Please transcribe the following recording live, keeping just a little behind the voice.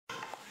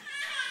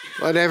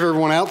Glad to have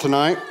everyone out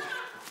tonight.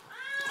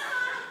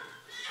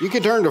 You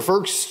can turn to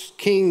 1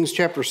 Kings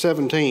chapter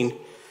 17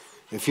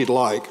 if you'd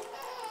like.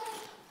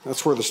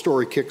 That's where the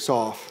story kicks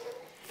off.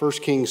 1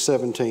 Kings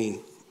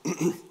 17.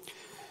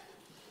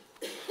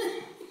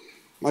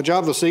 My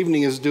job this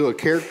evening is to do a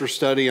character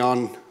study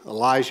on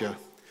Elijah.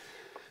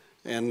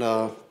 And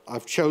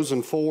I've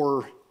chosen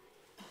 4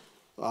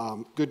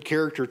 good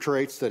character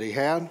traits that he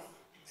had.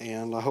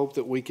 And I hope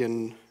that we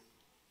can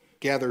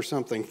gather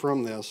something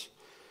from this.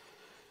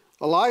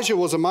 Elijah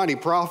was a mighty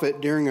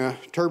prophet during a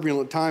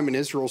turbulent time in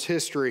Israel's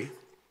history.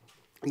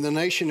 And the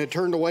nation had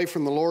turned away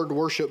from the Lord to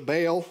worship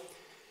Baal.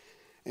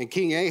 And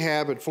King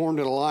Ahab had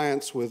formed an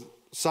alliance with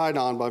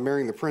Sidon by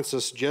marrying the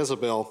princess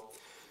Jezebel.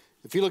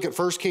 If you look at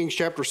 1 Kings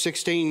chapter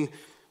 16,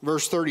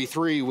 verse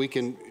 33, we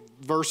can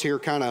verse here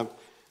kind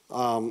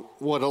of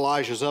what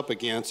Elijah's up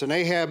against. And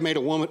Ahab made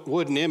a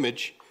wooden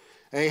image.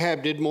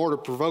 Ahab did more to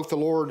provoke the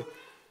Lord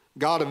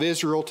God of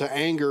Israel to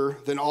anger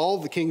than all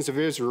the kings of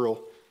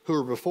Israel who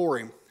were before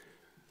him.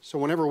 So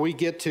whenever we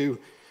get to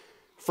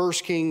 1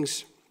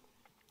 Kings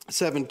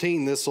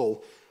 17, this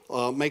will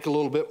make a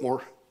little bit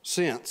more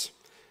sense.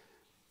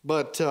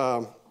 But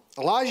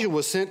Elijah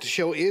was sent to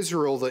show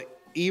Israel the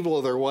evil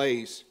of their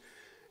ways.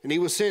 And he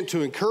was sent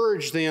to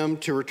encourage them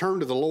to return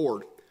to the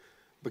Lord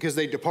because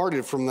they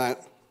departed from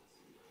that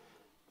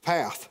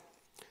path.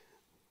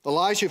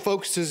 Elijah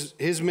focuses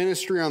his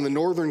ministry on the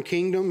northern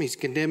kingdom. He's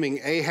condemning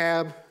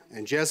Ahab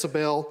and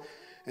Jezebel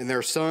and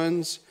their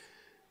sons.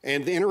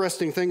 And the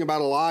interesting thing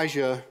about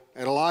Elijah,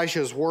 at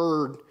Elijah's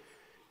word,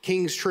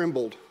 kings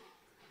trembled,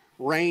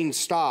 rain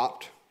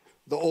stopped,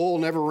 the oil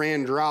never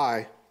ran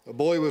dry, a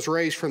boy was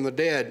raised from the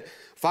dead,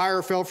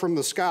 fire fell from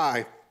the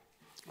sky,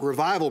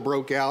 revival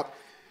broke out,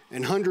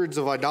 and hundreds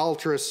of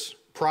idolatrous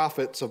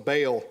prophets of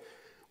Baal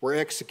were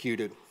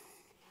executed.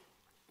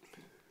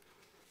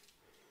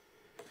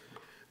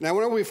 Now,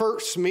 whenever we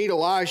first meet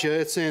Elijah,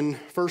 it's in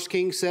 1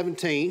 Kings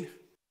 17.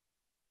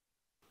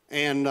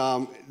 And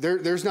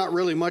there's not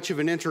really much of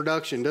an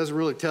introduction. It doesn't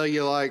really tell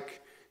you,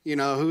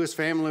 who his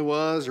family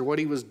was or what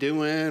he was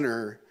doing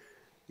or,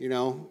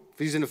 if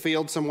he's in a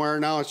field somewhere.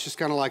 No, it's just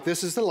kind of like,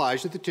 this is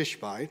Elijah the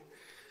Tishbite,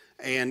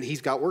 and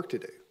he's got work to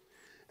do.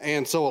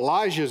 And so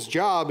Elijah's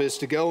job is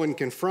to go and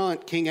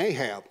confront King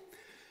Ahab.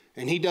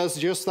 And he does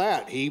just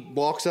that. He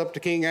walks up to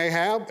King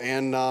Ahab,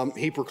 and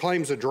he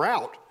proclaims a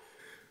drought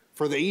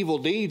for the evil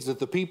deeds that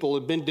the people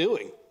had been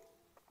doing.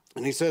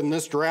 And he said, and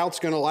this drought's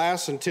going to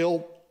last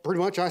until pretty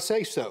much I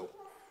say so.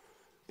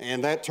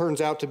 And that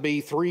turns out to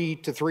be 3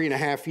 to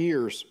 3.5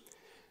 years.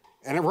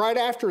 And right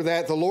after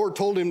that, the Lord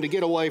told him to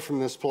get away from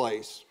this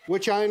place,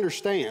 which I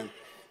understand.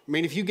 I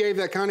mean, if you gave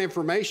that kind of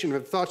information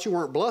and thought you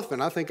weren't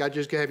bluffing, I think I'd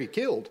just have you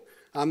killed.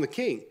 I'm the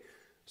king.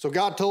 So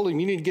God told him,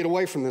 you need to get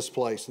away from this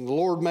place. And the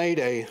Lord made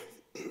a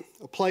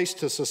place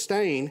to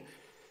sustain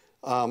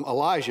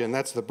Elijah, and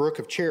that's the brook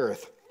of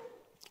Cherith.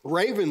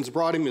 Ravens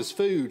brought him his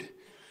food.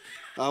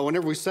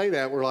 Whenever we say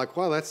that, we're like,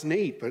 well, that's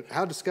neat, but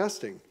how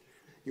disgusting.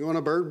 You want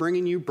a bird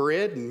bringing you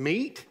bread and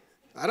meat?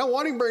 I don't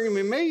want him bringing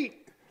me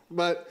meat,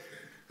 but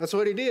that's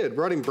what he did.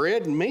 Brought him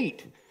bread and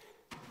meat.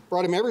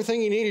 Brought him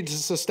everything he needed to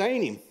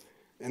sustain him.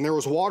 And there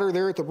was water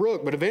there at the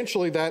brook, but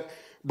eventually that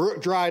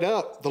brook dried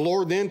up. The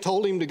Lord then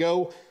told him to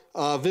go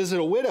visit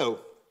a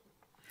widow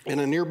in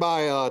a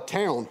nearby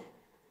town.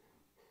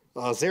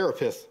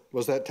 Zarephath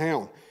was that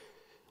town.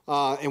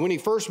 And when he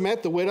first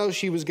met the widow,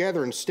 she was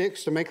gathering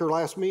sticks to make her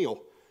last meal.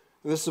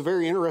 And this is a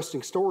very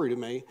interesting story to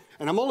me.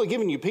 And I'm only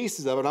giving you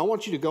pieces of it. I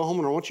want you to go home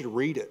and I want you to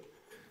read it.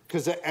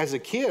 Because as a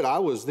kid,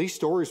 these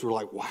stories were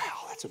like, wow,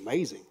 that's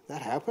amazing.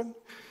 That happened?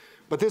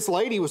 But this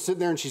lady was sitting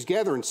there and she's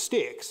gathering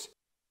sticks.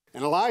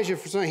 And Elijah,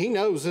 for something, he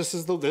knows this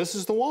is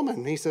the woman.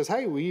 And he says,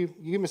 hey, will you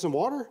give me some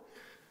water?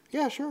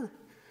 Yeah, sure.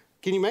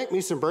 Can you make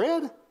me some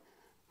bread?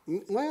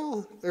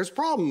 Well, there's a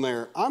problem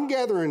there. I'm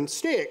gathering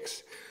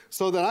sticks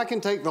so that I can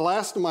take the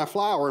last of my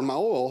flour and my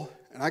oil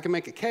and I can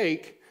make a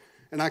cake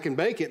and I can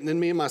bake it, and then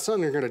me and my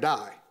son are going to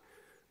die.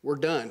 We're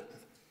done.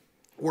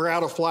 We're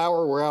out of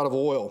flour. We're out of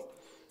oil.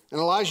 And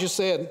Elijah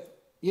said,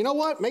 you know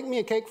what? Make me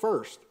a cake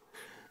first.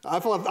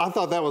 I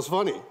thought that was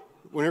funny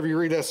whenever you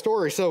read that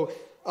story. So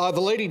the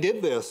lady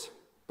did this,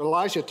 but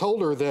Elijah told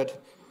her that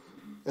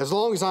as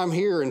long as I'm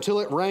here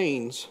until it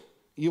rains,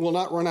 you will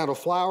not run out of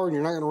flour and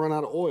you're not going to run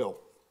out of oil.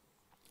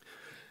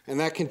 And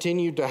that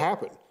continued to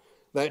happen.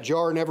 That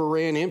jar never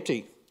ran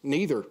empty,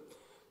 neither.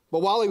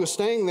 But while he was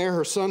staying there,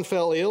 her son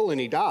fell ill and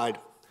he died.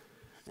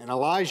 And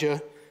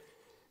Elijah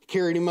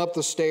carried him up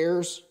the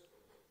stairs.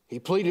 He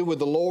pleaded with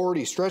the Lord.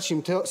 He stretched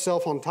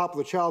himself on top of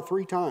the child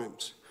 3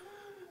 times.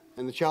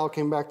 And the child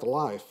came back to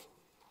life,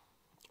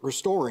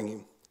 restoring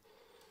him.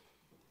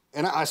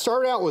 And I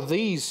started out with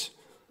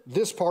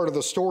this part of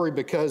the story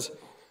because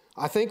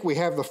I think we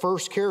have the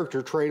first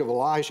character trait of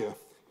Elijah.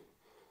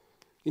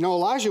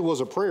 Elijah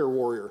was a prayer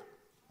warrior.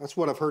 That's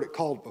what I've heard it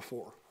called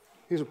before.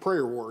 He was a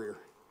prayer warrior.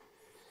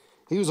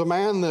 He was a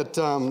man that,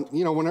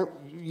 whenever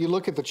you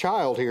look at the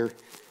child here,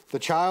 the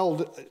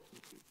child,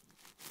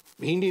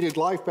 he needed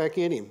life back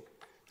in him.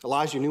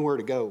 Elijah knew where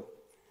to go.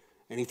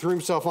 And he threw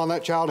himself on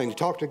that child and he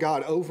talked to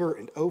God over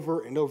and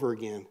over and over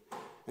again.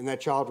 And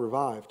that child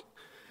revived.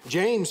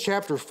 James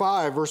chapter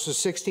 5, verses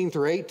 16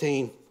 through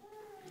 18.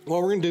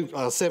 Well, we're going to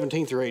do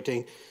 17 through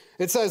 18.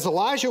 It says,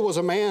 Elijah was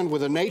a man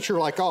with a nature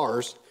like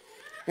ours,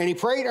 and he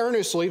prayed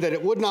earnestly that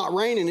it would not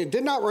rain, and it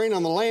did not rain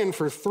on the land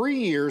for 3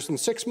 years and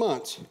 6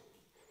 months.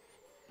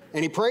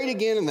 And he prayed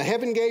again, and the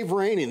heaven gave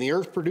rain, and the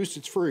earth produced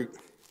its fruit.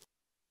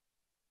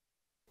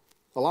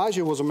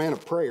 Elijah was a man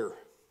of prayer.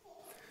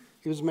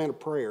 He was a man of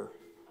prayer.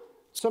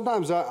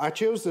 Sometimes I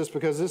chose this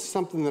because this is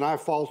something that I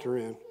falter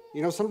in.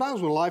 You know,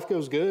 sometimes when life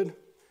goes good,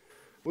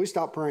 we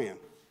stop praying.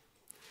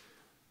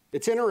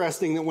 It's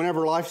interesting that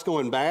whenever life's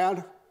going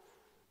bad,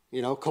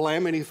 you know,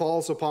 calamity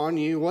falls upon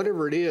you,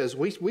 whatever it is,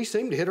 we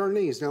seem to hit our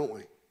knees, don't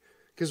we?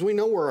 Because we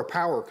know where our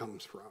power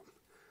comes from.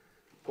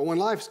 But when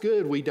life's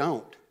good, we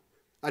don't.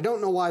 I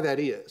don't know why that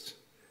is.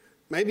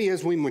 Maybe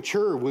as we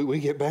mature, we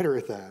get better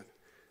at that.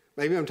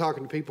 Maybe I'm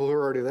talking to people who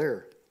are already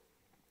there.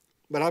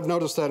 But I've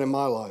noticed that in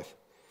my life.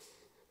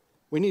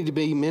 We need to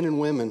be men and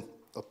women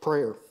of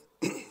prayer.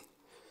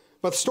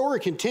 But the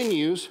story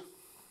continues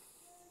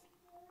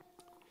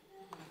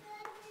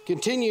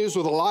with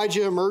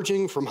Elijah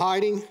emerging from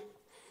hiding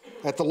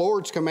at the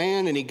Lord's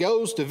command, and he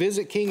goes to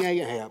visit King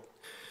Ahab.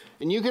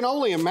 And you can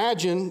only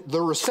imagine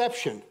the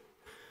reception.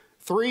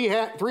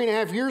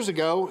 3.5 years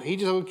ago, he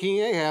told King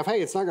Ahab,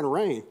 hey, it's not going to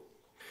rain.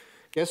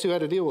 Guess who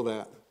had to deal with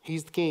that?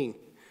 He's the king.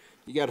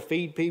 You got to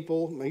feed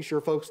people, make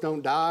sure folks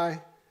don't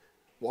die,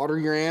 water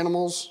your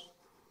animals,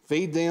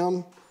 feed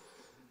them.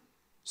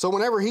 So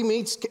whenever he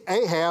meets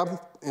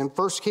Ahab in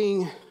 1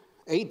 King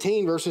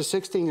 18, verses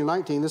 16 and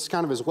 19, this is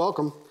kind of his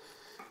welcome.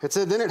 It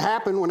said, then it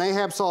happened when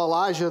Ahab saw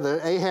Elijah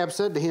that Ahab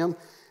said to him,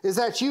 is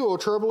that you, O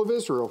trouble of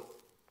Israel?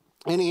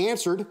 And he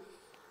answered,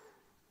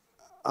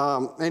 I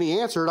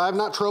have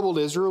not troubled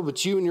Israel,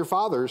 but you and your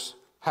father's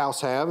house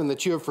have, and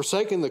that you have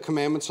forsaken the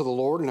commandments of the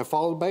Lord and have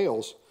followed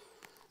Baals.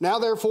 Now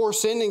therefore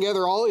send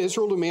together all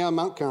Israel to me on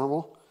Mount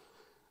Carmel,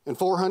 and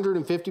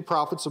 450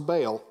 prophets of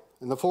Baal,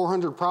 and the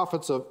 400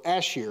 prophets of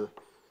Asher,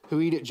 who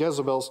eat at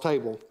Jezebel's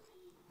table.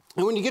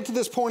 And when you get to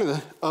this point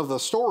of the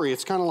story,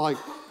 it's kind of like,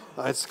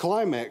 it's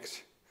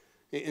climax.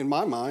 In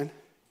my mind,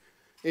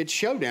 it's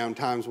showdown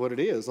time's what it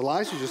is.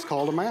 Elijah just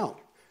called them out.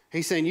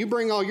 He's saying, you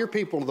bring all your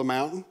people to the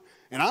mountain,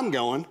 and I'm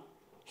going,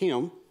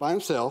 him by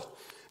himself,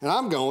 and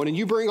I'm going, and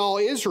you bring all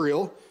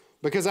Israel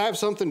because I have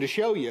something to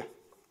show you.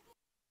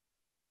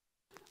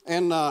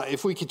 And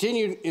if we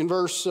continue in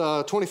verse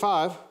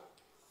 25,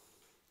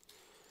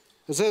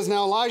 it says,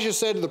 now Elijah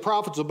said to the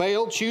prophets of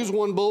Baal, choose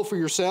one bull for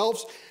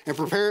yourselves and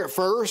prepare it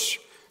first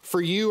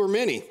for you or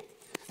many,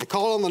 and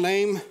call on the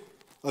name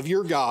of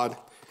your God,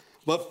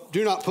 but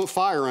do not put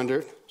fire under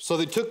it. So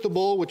they took the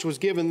bull which was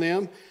given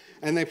them,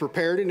 and they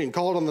prepared it and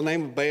called on the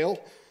name of Baal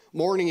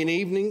morning and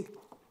evening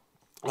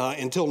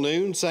until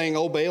noon, saying,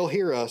 O Baal,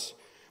 hear us.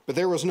 But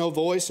there was no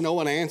voice, no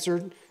one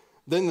answered.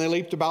 Then they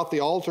leaped about the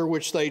altar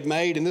which they'd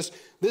made, and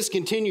this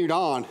continued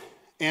on.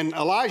 And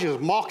Elijah is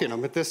mocking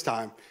them at this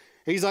time.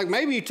 He's like,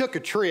 maybe you took a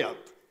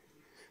trip.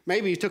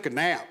 Maybe you took a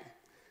nap.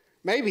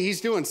 Maybe he's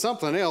doing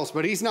something else,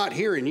 but he's not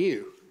hearing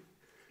you.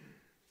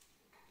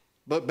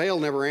 But Baal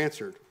never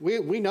answered.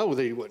 We know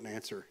that he wouldn't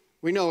answer.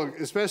 We know,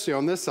 especially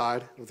on this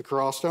side of the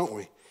cross, don't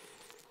we?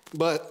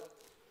 But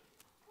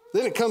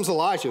then it comes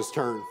Elijah's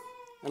turn.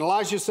 And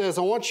Elijah says,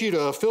 I want you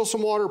to fill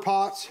some water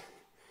pots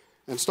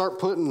and start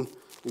putting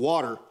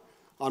water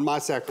on my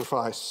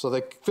sacrifice. So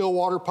they fill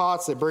water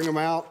pots, they bring them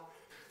out,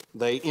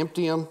 they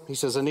empty them. He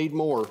says, I need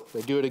more.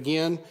 They do it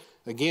again.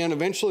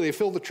 Eventually they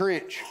fill the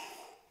trench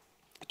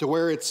to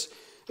where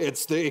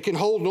it can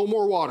hold no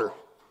more water.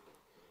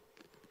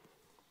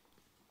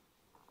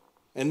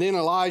 And then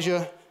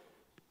Elijah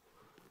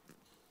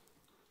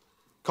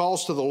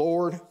calls to the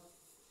Lord.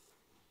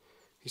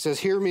 He says,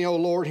 hear me, O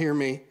Lord, hear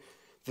me,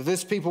 that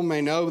this people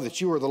may know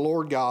that you are the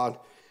Lord God,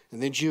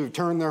 and that you have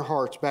turned their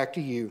hearts back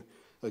to you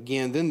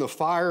again. Then the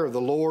fire of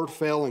the Lord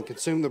fell and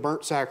consumed the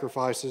burnt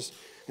sacrifices,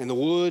 and the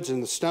woods,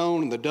 and the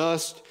stone, and the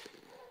dust,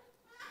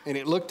 and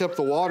it licked up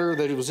the water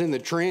that was in the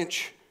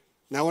trench.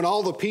 Now when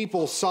all the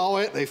people saw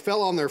it, they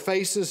fell on their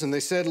faces, and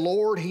they said,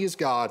 Lord, he is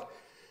God.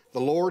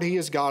 The Lord, he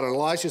is God. And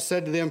Elisha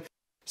said to them,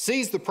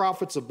 seize the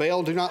prophets of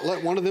Baal, do not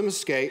let one of them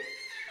escape.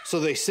 So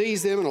they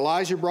seized them, and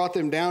Elijah brought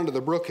them down to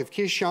the brook of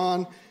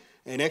Kishon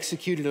and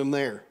executed them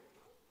there.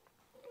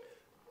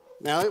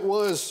 Now it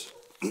was,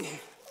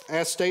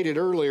 as stated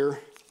earlier,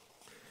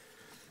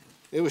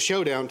 it was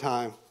showdown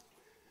time.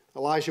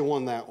 Elijah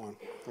won that one,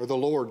 or the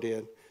Lord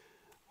did.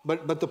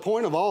 But the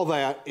point of all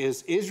that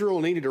is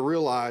Israel needed to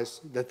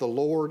realize that the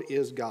Lord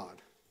is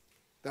God.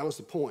 That was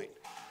the point.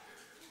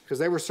 Because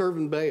they were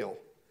serving Baal.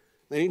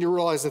 They need to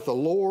realize that the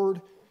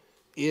Lord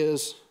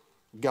is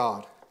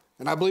God.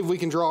 And I believe we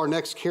can draw our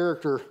next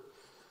character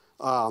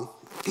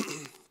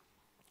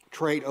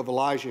trait of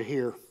Elijah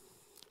here.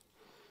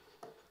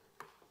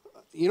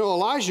 You know,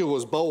 Elijah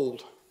was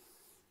bold.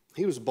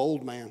 He was a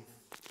bold man.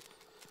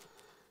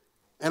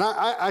 And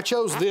I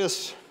chose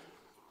this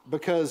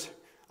because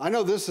I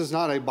know this is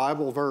not a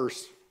Bible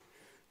verse.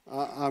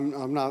 I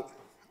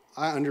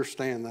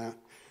understand that.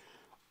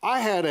 I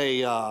had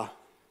a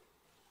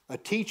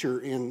teacher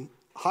in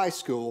high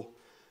school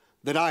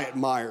that I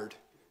admired.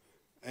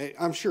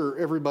 I'm sure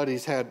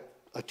everybody's had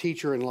a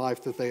teacher in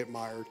life that they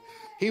admired.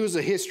 He was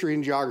a history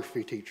and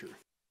geography teacher.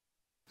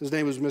 His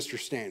name was Mr.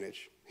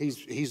 Stanage.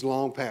 He's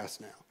long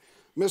past now.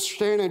 Mr.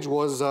 Stanage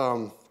was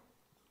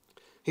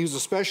he was a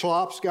special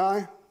ops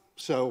guy,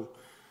 so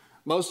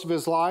most of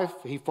his life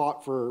he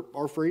fought for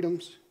our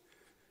freedoms,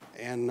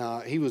 and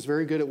he was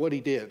very good at what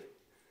he did.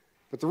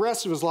 But the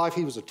rest of his life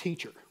he was a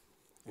teacher,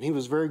 and he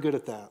was very good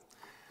at that.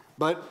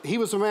 But he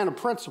was a man of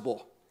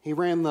principle. He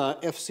ran the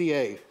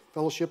FCA,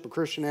 Fellowship of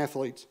Christian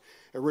Athletes,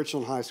 at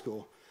Richland High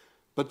School.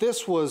 But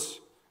this was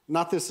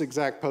not this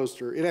exact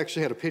poster. It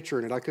actually had a picture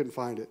in it. I couldn't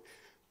find it.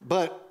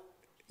 But,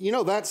 you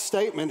know, that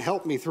statement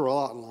helped me through a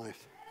lot in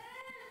life.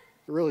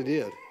 It really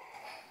did.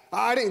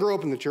 I didn't grow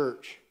up in the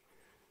church.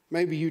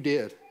 Maybe you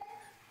did.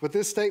 But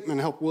this statement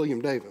helped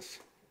William Davis.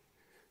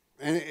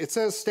 And it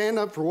says, stand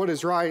up for what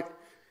is right,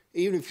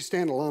 even if you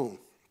stand alone.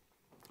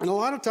 And a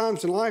lot of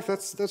times in life,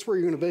 that's where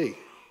you're going to be.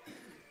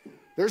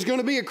 There's going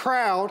to be a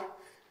crowd,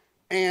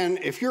 and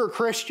if you're a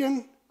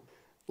Christian,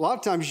 a lot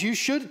of times you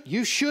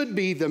should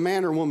be the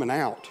man or woman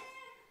out.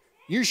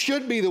 You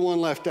should be the one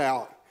left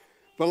out.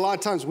 But a lot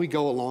of times we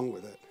go along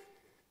with it.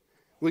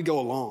 We go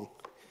along.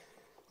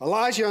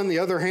 Elijah, on the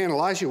other hand,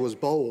 Elijah was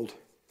bold.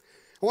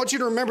 I want you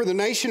to remember the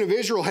nation of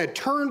Israel had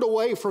turned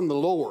away from the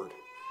Lord.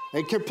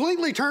 They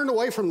completely turned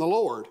away from the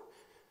Lord.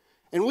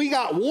 And we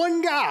got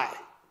one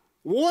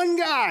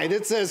guy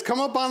that says, come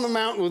up on the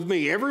mountain with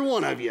me, every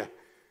one of you.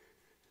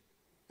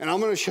 And I'm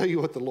going to show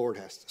you what the Lord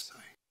has to say.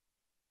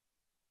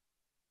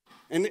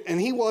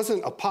 And he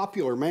wasn't a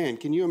popular man.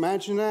 Can you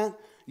imagine that?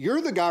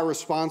 You're the guy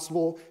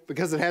responsible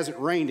because it hasn't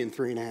rained in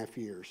 3.5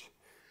 years.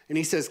 And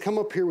he says, come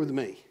up here with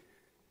me.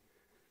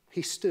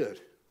 He stood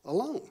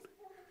alone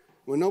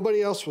when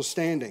nobody else was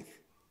standing.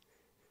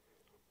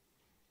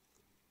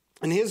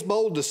 And his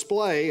bold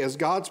display as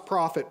God's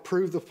prophet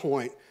proved the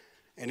point,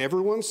 and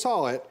everyone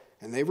saw it,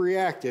 and they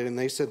reacted, and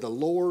they said, the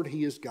Lord,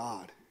 he is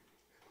God.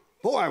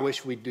 Boy, I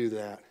wish we'd do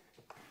that.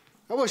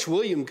 I wish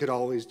William could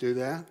always do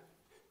that.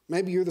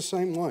 Maybe you're the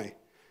same way.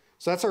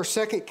 So that's our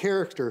second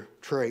character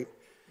trait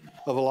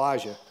of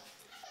Elijah.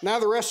 Now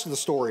the rest of the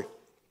story.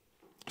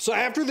 So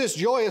after this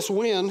joyous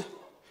win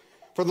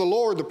for the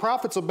Lord, the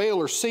prophets of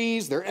Baal are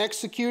seized, they're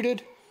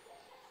executed,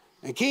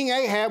 and King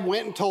Ahab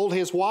went and told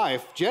his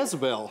wife,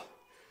 Jezebel.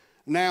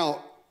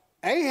 Now,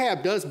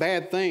 Ahab does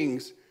bad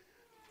things,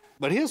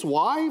 but his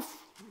wife,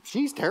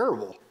 she's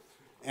terrible.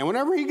 And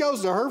whenever he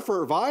goes to her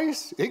for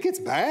advice, it gets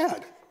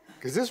bad.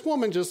 Because this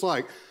woman just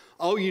like,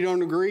 oh, you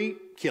don't agree?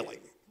 Kill him.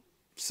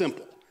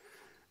 Simple.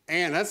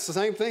 And that's the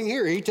same thing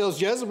here. He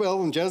tells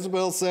Jezebel, and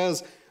Jezebel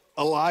says,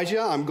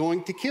 Elijah, I'm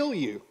going to kill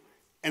you.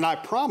 And I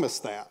promise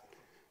that.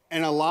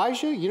 And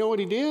Elijah, you know what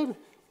he did?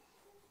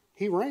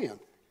 He ran.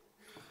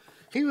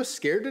 He was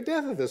scared to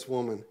death of this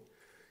woman.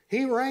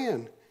 He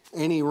ran,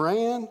 and he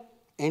ran,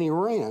 and he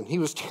ran. He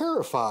was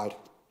terrified.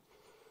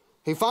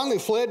 He finally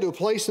fled to a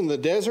place in the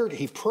desert.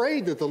 He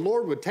prayed that the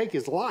Lord would take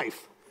his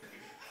life.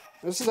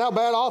 This is how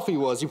bad off he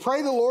was. He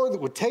prayed the Lord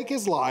that would take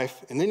his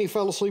life, and then he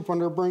fell asleep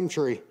under a broom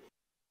tree.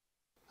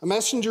 A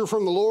messenger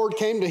from the Lord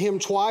came to him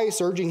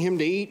twice, urging him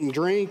to eat and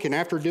drink, and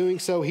after doing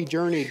so, he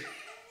journeyed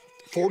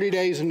 40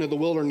 days into the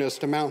wilderness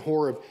to Mount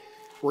Horeb,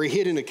 where he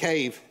hid in a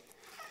cave.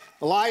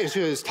 Elijah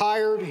is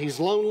tired, he's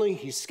lonely,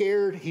 he's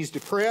scared, he's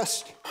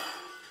depressed,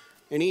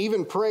 and he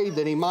even prayed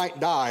that he might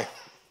die.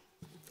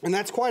 And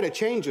that's quite a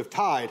change of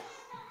tide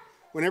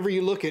whenever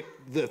you look at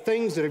the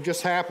things that have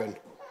just happened.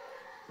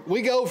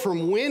 We go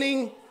from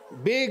winning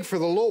big for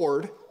the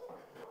Lord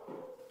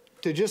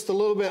to just a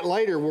little bit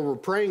later where we're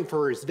praying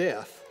for his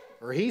death,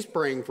 or he's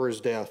praying for his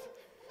death.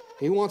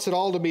 He wants it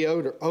all to be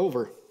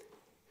over.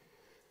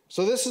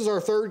 So this is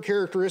our third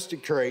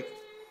characteristic trait,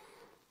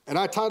 and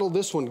I titled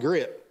this one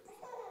Grit.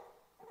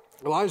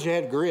 Elijah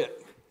had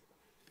grit.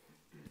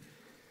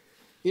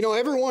 You know,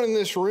 everyone in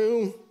this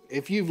room,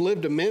 if you've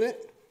lived a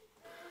minute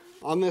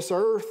on this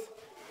earth,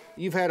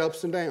 you've had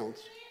ups and downs.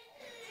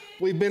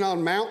 We've been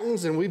on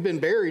mountains and we've been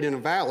buried in a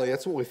valley.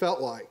 That's what we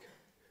felt like.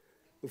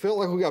 We felt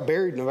like we got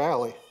buried in a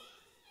valley.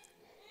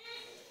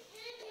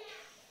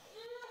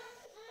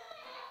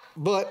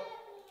 But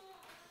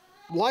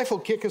life will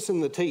kick us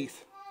in the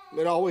teeth.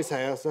 It always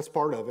has. That's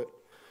part of it.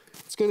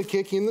 It's going to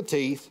kick you in the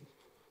teeth,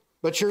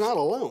 but you're not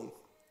alone.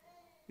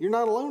 You're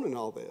not alone in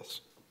all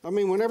this. I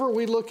mean, whenever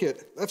we look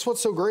at, that's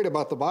what's so great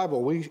about the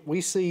Bible.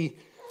 We see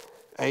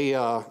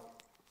a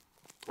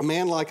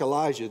man like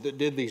Elijah that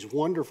did these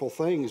wonderful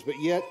things, but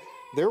yet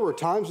there were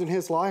times in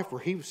his life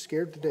where he was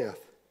scared to death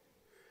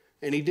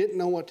and he didn't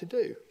know what to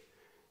do.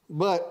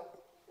 But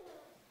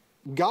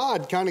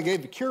God kind of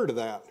gave the cure to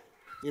that.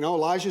 You know,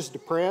 Elijah's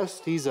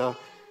depressed. He's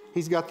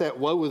got that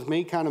woe with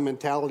me kind of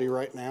mentality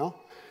right now.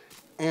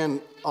 And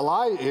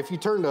Elijah, if you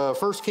turn to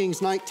 1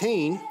 Kings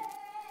 19,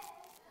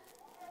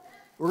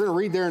 we're going to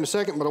read there in a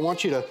second, but I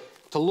want you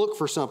to look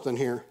for something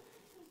here.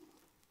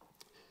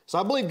 So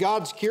I believe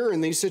God's cure in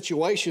these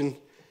situations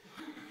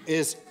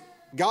is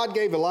God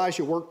gave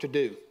Elijah work to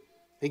do.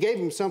 He gave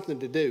him something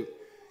to do.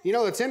 You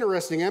know, it's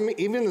interesting. I mean,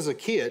 even as a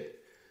kid,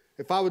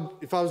 if I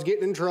was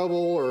getting in trouble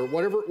or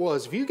whatever it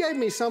was, if you gave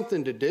me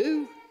something to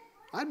do,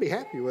 I'd be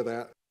happy with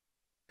that,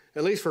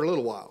 at least for a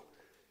little while.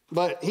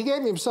 But he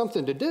gave him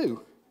something to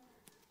do.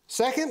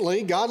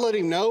 Secondly, God let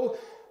him know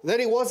that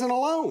he wasn't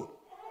alone.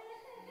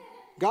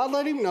 God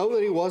let him know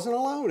that he wasn't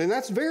alone. And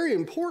that's very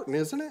important,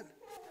 isn't it?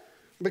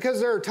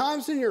 Because there are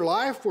times in your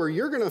life where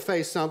you're going to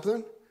face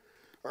something,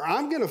 or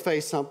I'm going to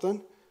face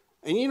something,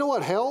 and you know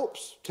what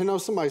helps? To know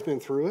somebody's been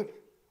through it.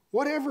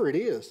 Whatever it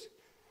is.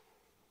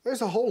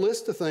 There's a whole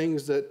list of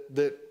things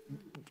that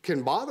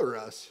can bother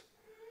us.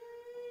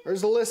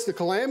 There's a list of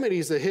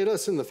calamities that hit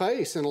us in the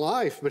face in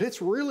life, but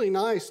it's really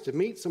nice to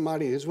meet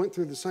somebody who's went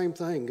through the same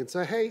thing and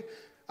say, hey,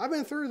 I've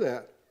been through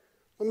that.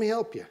 Let me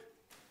help you.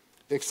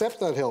 Accept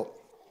that help.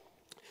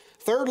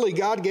 Thirdly,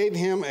 God gave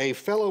him a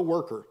fellow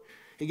worker.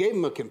 He gave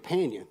him a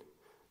companion,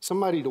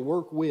 somebody to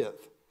work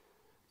with.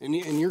 And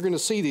you're going to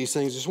see these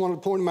things. Just wanted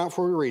to point them out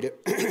before we read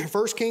it.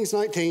 1 Kings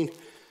 19,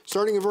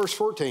 starting in verse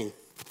 14.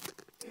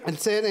 And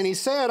he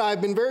said, I have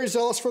been very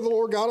zealous for the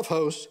Lord God of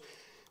hosts,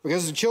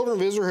 because the children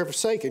of Israel have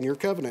forsaken your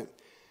covenant,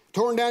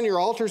 torn down your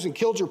altars and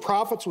killed your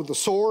prophets with the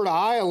sword.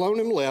 I alone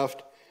am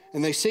left,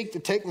 and they seek to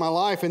take my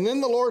life. And then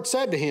the Lord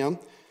said to him,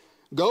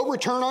 go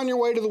return on your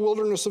way to the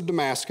wilderness of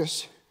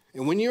Damascus,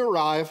 and when you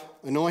arrive,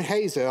 anoint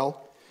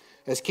Hazael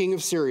as king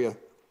of Syria.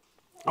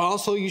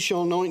 Also you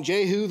shall anoint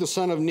Jehu the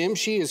son of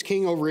Nimshi as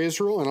king over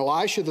Israel, and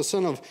Elisha the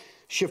son of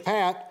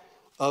Shaphat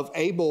of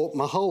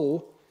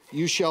Abel-Mahol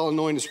you shall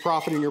anoint as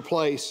prophet in your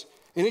place.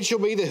 And it shall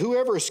be that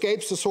whoever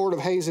escapes the sword of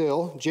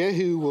Hazael,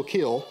 Jehu will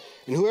kill,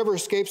 and whoever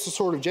escapes the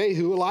sword of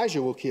Jehu,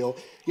 Elijah will kill.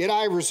 Yet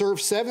I have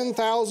reserved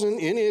 7,000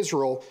 in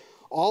Israel,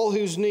 all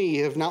whose knee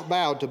have not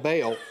bowed to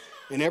Baal,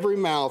 and every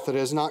mouth that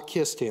has not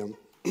kissed him.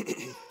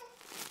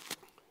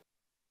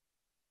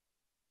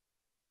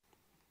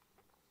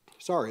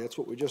 Sorry, that's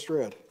what we just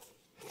read.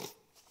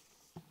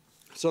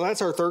 So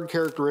that's our third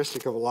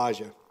characteristic of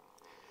Elijah.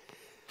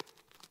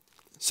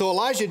 So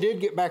Elijah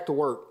did get back to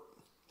work.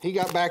 He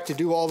got back to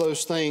do all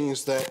those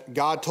things that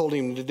God told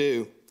him to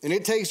do. And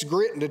it takes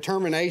grit and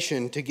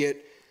determination to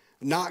get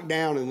knocked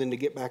down and then to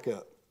get back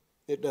up.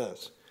 It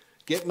does.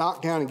 Get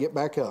knocked down and get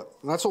back up.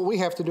 And that's what we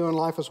have to do in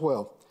life as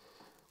well.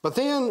 But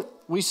then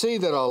we see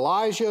that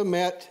Elijah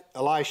met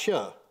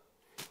Elisha.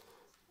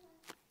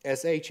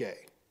 S-H-A.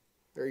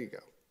 There you go.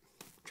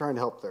 Trying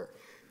to help there.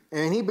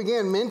 And he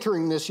began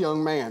mentoring this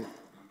young man.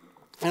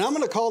 And I'm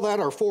going to call that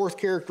our fourth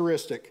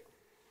characteristic,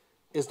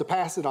 is to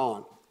pass it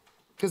on.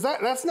 Because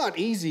that's not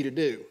easy to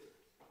do,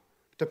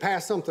 to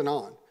pass something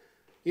on.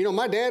 You know,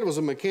 my dad was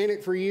a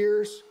mechanic for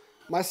years.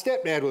 My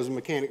stepdad was a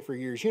mechanic for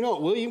years. You know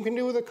what William can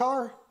do with a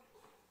car?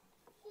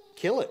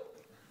 Kill it.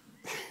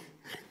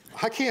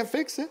 I can't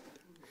fix it.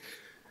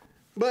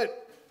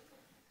 But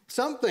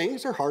some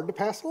things are hard to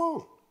pass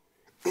along.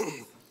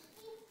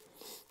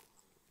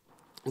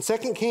 In 2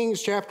 Kings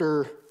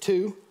chapter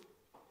 2,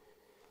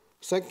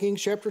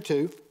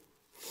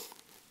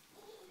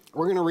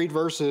 we're going to read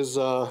verses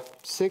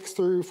 6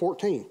 through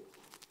 14.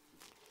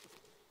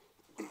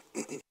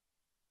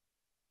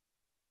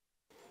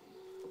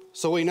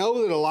 So we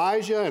know that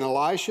Elijah and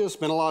Elisha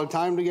spent a lot of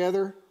time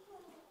together.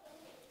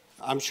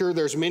 I'm sure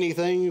there's many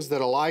things that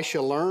Elisha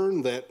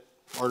learned that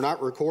are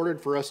not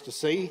recorded for us to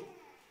see.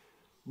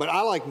 But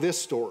I like this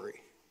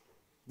story.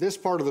 This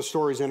part of the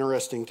story is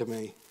interesting to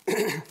me.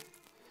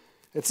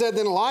 It said,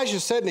 then Elijah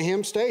said to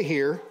him, stay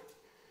here,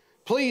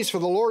 please, for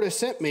the Lord has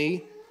sent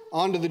me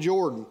onto the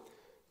Jordan.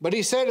 But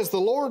he said, as the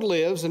Lord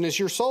lives and as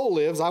your soul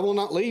lives, I will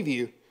not leave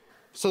you.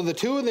 So the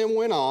two of them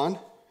went on,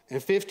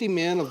 and 50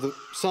 men of the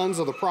sons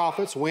of the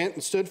prophets went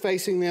and stood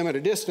facing them at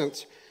a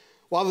distance,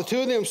 while the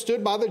two of them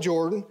stood by the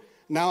Jordan.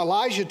 Now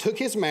Elijah took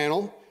his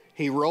mantle,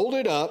 he rolled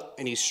it up,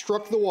 and he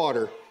struck the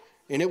water,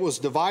 and it was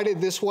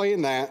divided this way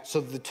and that, so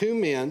that the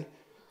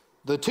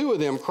two of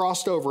them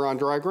crossed over on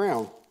dry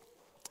ground.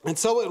 And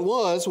so it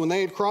was, when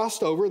they had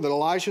crossed over, that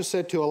Elijah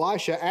said to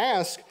Elisha,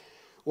 ask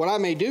what I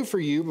may do for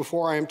you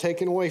before I am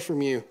taken away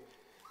from you.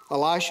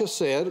 Elisha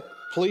said,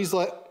 please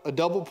let a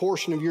double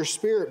portion of your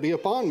spirit be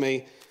upon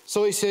me.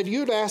 So he said,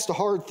 you had asked a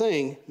hard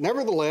thing.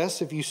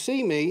 Nevertheless, if you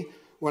see me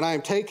when I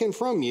am taken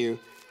from you,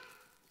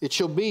 it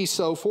shall be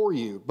so for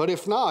you. But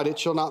if not, it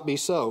shall not be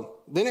so.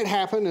 Then it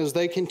happened as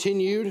they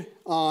continued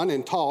on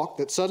and talked,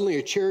 that suddenly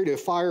a chariot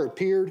of fire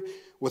appeared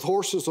with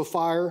horses of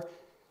fire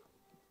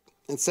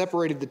and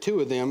separated the two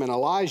of them. And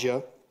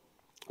Elijah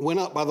went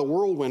up by the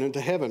whirlwind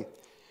into heaven.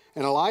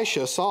 And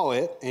Elisha saw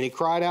it, and he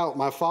cried out,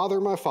 my father,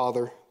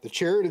 the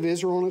chariot of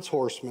Israel and its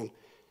horsemen.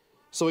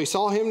 So he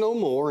saw him no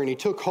more, and he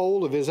took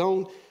hold of his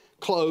own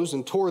clothes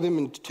and tore them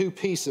into two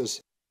pieces.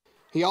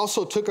 He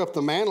also took up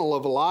the mantle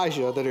of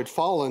Elijah that had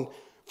fallen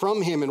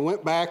from him and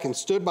went back and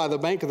stood by the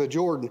bank of the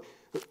Jordan.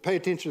 Pay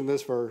attention to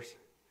this verse.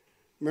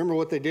 Remember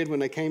what they did when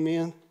they came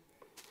in?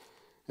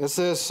 It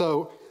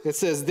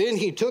says, then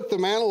he took the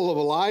mantle of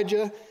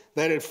Elijah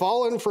that had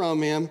fallen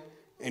from him,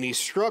 and he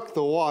struck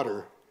the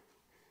water.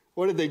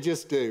 What did they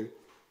just do?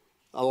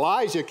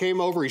 Elijah came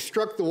over, he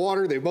struck the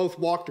water, they both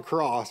walked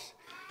across.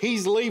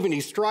 He's leaving, he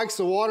strikes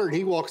the water, and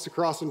he walks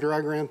across on dry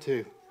ground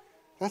too.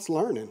 That's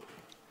learning.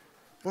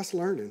 That's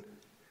learning.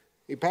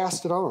 He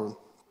passed it on.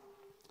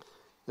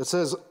 It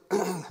says,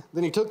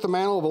 then he took the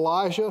mantle of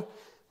Elijah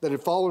that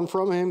had fallen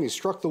from him. He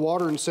struck the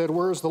water and said,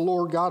 where is the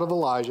Lord God of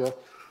Elijah?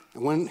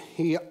 And when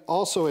he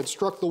also had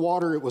struck the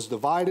water, it was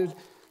divided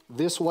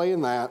this way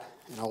and that,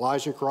 and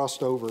Elijah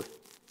crossed over.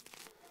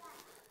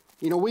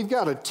 You know, we've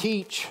got to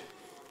teach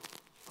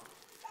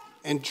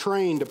and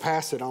train to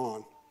pass it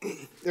on.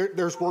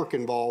 There's work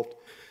involved,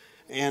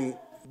 and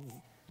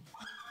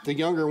the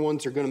younger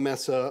ones are going to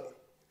mess up,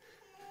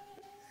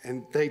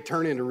 and they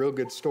turn into real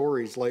good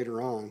stories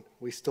later on.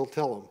 We still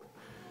tell them,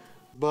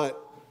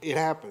 but it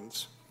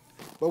happens.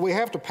 But we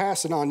have to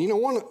pass it on. You know,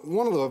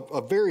 one of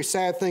a very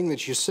sad thing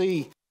that you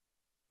see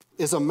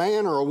is a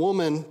man or a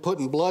woman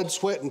putting blood,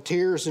 sweat, and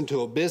tears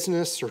into a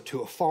business or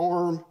to a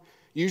farm,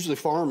 usually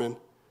farming,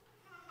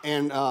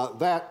 and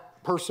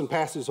that person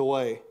passes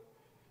away,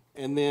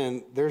 and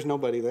then there's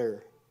nobody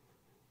there.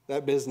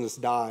 That business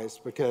dies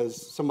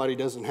because somebody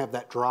doesn't have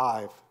that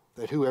drive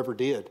that whoever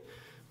did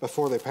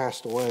before they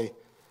passed away.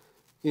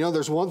 You know,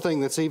 there's one thing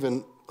that's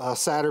even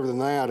sadder than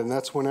that, and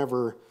that's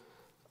whenever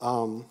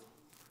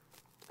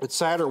it's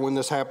sadder when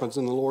this happens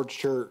in the Lord's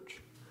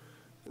church,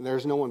 and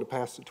there's no one to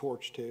pass the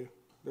torch to.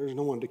 There's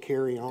no one to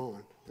carry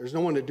on. There's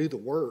no one to do the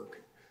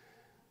work.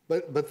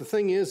 But the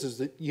thing is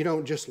that you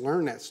don't just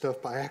learn that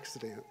stuff by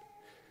accident.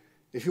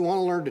 If you want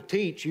to learn to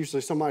teach,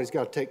 usually somebody's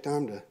got to take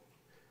time to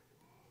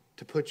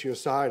put you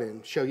aside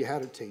and show you how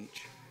to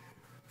teach.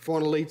 If you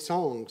want to lead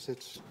songs,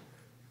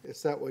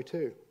 it's that way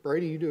too.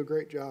 Brady, you do a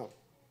great job.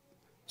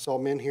 Saw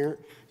men here,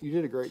 you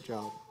did a great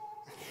job.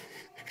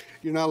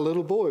 You're not a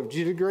little boy, but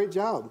you did a great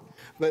job.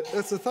 But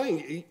that's the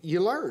thing, you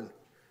learn.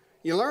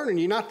 You learn, and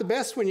you're not the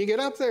best when you get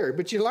up there,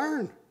 but you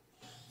learn,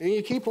 and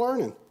you keep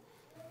learning.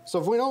 So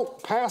if we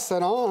don't pass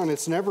that on,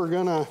 it's never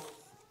gonna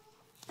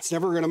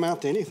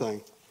amount to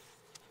anything.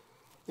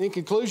 In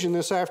conclusion,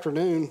 this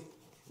afternoon,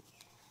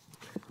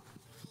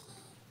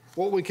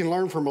 what we can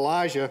learn from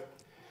Elijah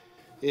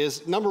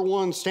is, number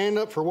one, stand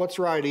up for what's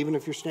right, even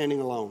if you're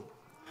standing alone.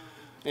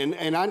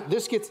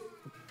 This gets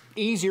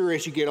easier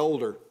as you get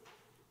older.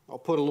 I'll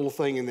put a little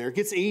thing in there. It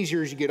gets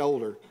easier as you get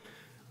older.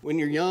 When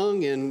you're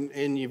young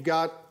and you've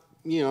got,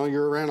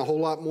 you're around a whole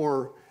lot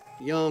more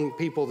young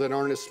people that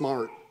aren't as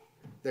smart.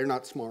 They're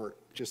not smart.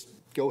 Just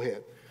go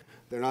ahead.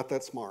 They're not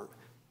that smart.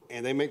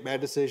 And they make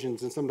bad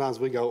decisions, and sometimes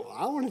we go,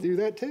 I want to do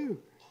that too.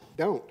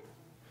 Don't.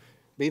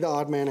 Be the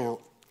odd man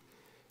out.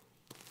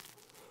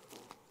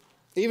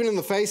 Even in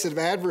the face of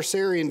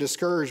adversary and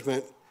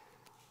discouragement,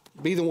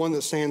 be the one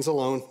that stands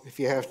alone if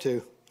you have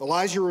to.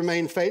 Elijah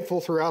remained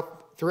faithful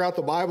throughout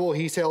the Bible.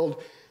 He's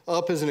held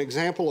up as an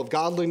example of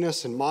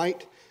godliness and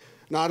might.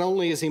 Not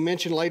only is he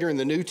mentioned later in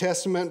the New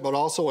Testament, but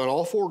also in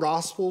all four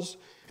Gospels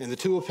and the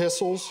two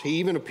epistles. He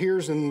even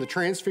appears in the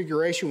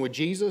Transfiguration with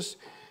Jesus.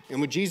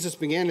 And when Jesus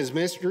began his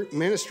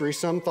ministry,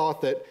 some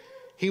thought that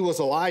he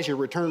was Elijah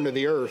returned to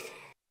the earth.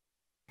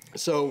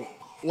 So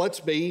let's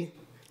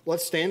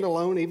stand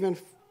alone,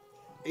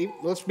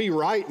 let's be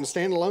right and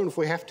stand alone if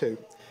we have to.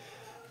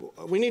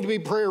 We need to be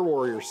prayer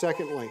warriors,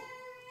 secondly.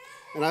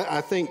 And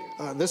I think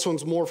this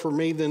one's more for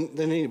me than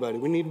anybody.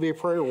 We need to be a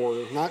prayer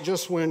warrior, not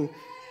just when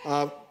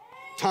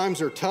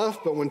times are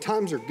tough, but when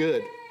times are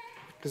good.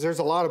 Because there's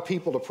a lot of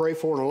people to pray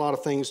for and a lot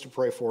of things to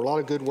pray for, a lot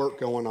of good work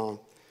going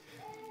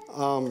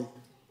on.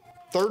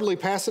 Thirdly,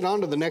 pass it on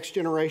to the next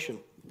generation.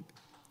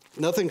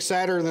 Nothing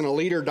sadder than a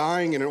leader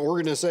dying and an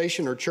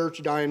organization or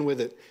church dying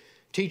with it.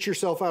 Teach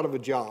yourself out of a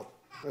job.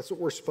 That's what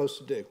we're supposed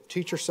to do.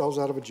 Teach yourselves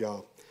out of a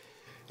job.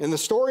 And the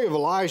story of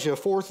Elijah,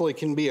 fourthly,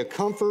 can be a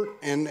comfort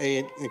and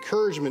an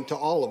encouragement to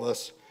all of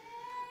us.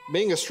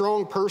 Being a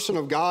strong person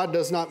of God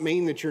does not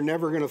mean that you're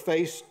never going to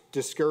face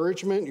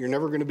discouragement. You're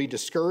never going to be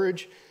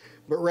discouraged.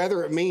 But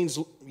rather it means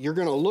you're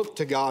going to look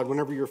to God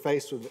whenever you're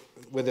faced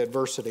with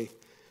adversity.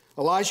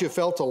 Elijah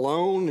felt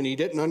alone and he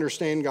didn't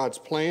understand God's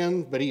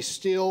plan, but he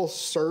still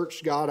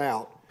searched God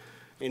out.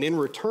 And in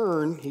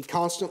return, he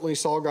constantly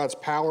saw God's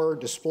power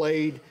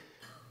displayed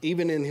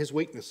even in his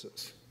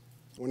weaknesses,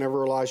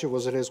 whenever Elijah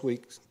was at his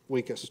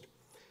weakest.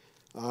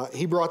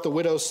 He brought the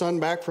widow's son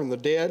back from the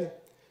dead.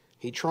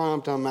 He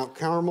triumphed on Mount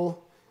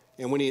Carmel.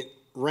 And when he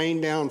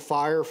rained down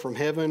fire from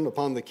heaven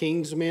upon the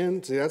king's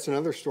men, see, that's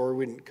another story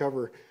we didn't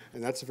cover,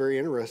 and that's very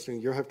interesting.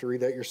 You'll have to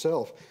read that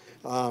yourself.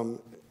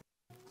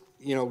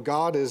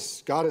 God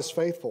is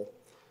faithful.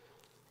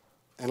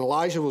 And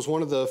Elijah was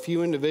one of the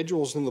few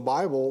individuals in the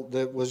Bible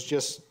that was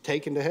just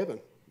taken to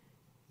heaven.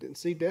 Didn't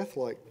see death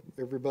like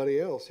everybody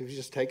else. He was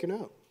just taken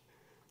up.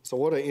 So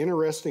what an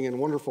interesting and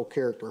wonderful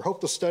character. Hope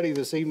the study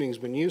this evening has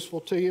been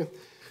useful to you.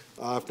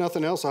 If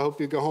nothing else, I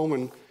hope you go home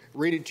and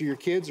read it to your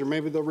kids, or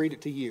maybe they'll read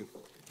it to you.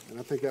 And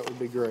I think that would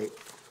be great.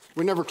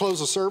 We never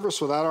close a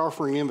service without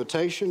offering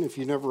invitation. If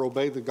you never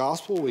obey the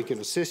gospel, we can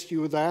assist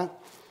you with that.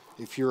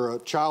 If you're a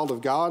child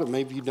of God and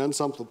maybe you've done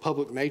something of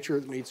public nature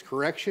that needs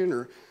correction,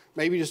 or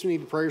maybe you just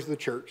need the prayers of the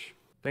church.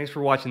 Thanks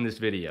for watching this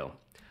video.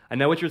 I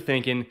know what you're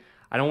thinking.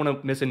 I don't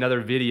want to miss another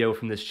video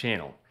from this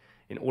channel.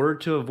 In order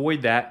to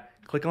avoid that,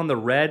 click on the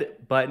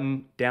red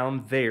button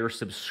down there,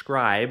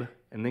 subscribe,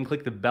 and then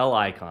click the bell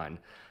icon.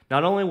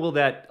 Not only will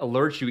that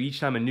alert you each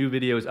time a new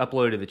video is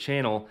uploaded to the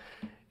channel,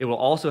 it will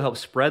also help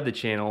spread the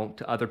channel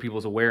to other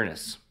people's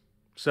awareness.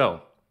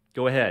 So,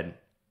 go ahead,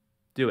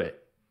 do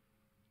it.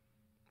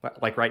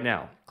 Like right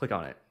now, click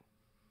on it.